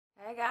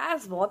Hi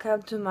guys,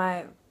 welcome to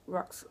my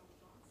rocks.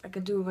 I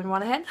can do it in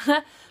one hand.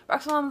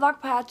 Rocks on vlog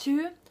part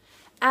 2.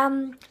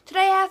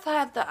 Today I've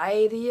had the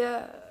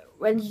idea,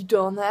 when you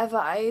don't have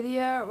an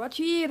idea what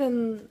you eat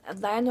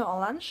at dinner or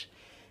lunch.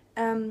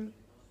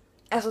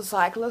 As a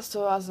cyclist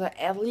or as an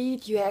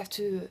athlete, you have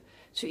to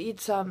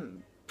eat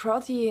some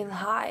protein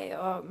high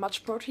or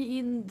much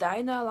protein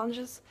dinner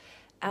lunches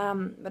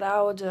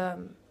without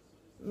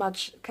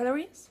much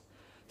calories.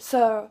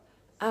 So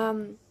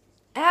I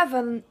have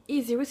an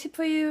easy recipe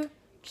for you.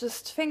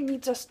 Just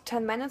think just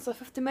 10 minutes or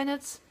 15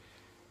 minutes,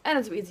 and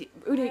it's easy,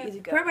 really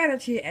easy.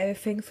 Prepared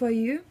everything for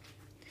you.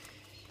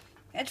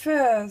 At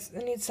first,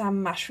 you need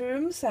some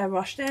mushrooms. I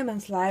wash them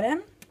and slide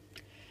them.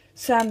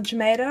 Some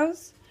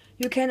tomatoes.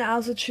 You can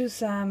also choose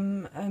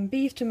some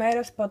beef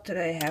tomatoes, but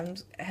today I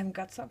haven't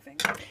got something.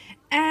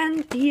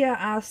 And here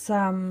are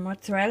some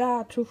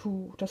mozzarella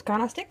tofu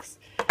Toscana sticks.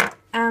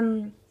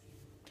 I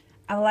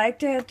like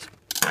that.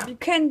 You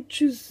can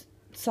choose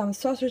some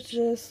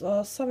sausages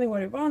or something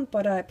what you want,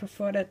 but I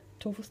prefer the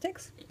tofu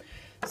sticks.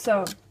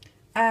 So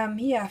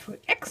here are 3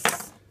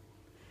 eggs,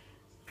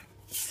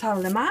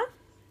 salama,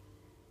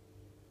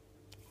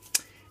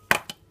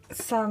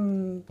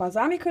 some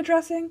balsamico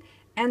dressing,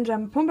 and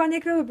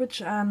pumpernickel,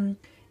 which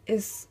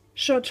is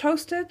short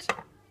toasted.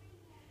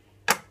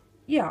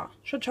 Yeah,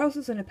 short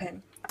toasted in a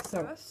pan.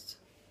 So first,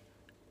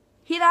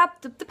 heat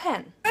up the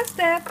pan. First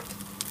step,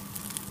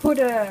 put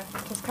the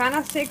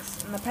Toscana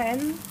sticks in the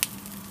pan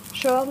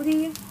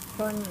shortly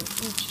from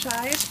each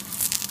side,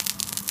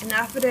 and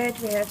after that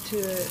we have to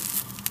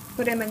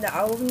put them in the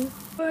oven.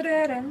 Put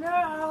it in the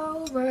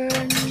oven.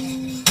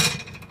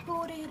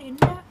 Put it in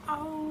the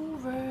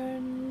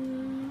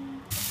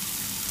oven.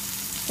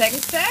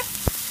 Second step,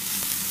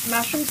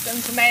 mushrooms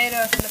and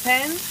tomatoes in the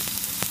pan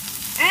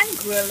and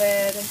grill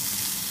it.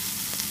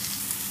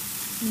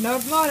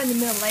 Not more than a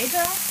minute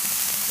later,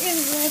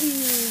 it's ready.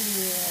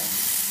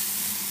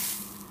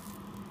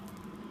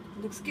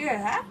 Looks good,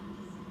 huh?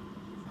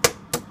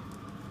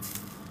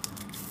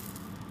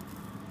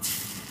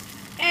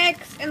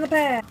 Eggs in the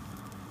pan.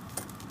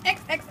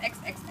 Eggs.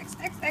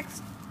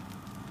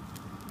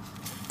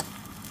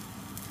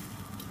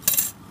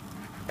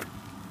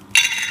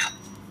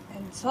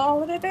 And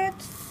salt a bit.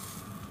 It's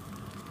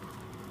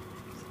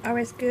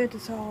always good to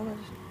salt it.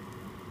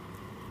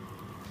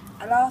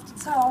 I love the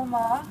salt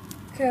more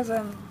because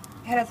it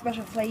had a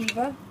special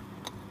flavor.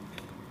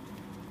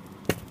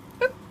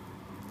 Boop.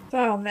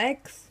 So the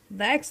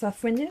eggs are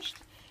finished.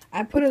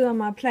 I put it on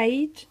my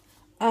plate.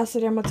 Also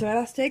the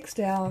mozzarella sticks,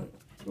 they are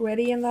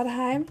ready in that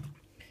time.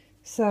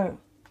 So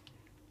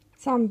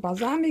some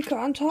balsamico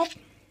on top.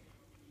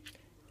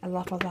 I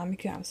love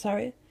balsamico, I'm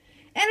sorry.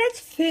 And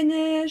it's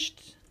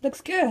finished.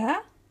 Looks good,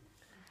 huh?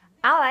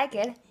 I like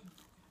it.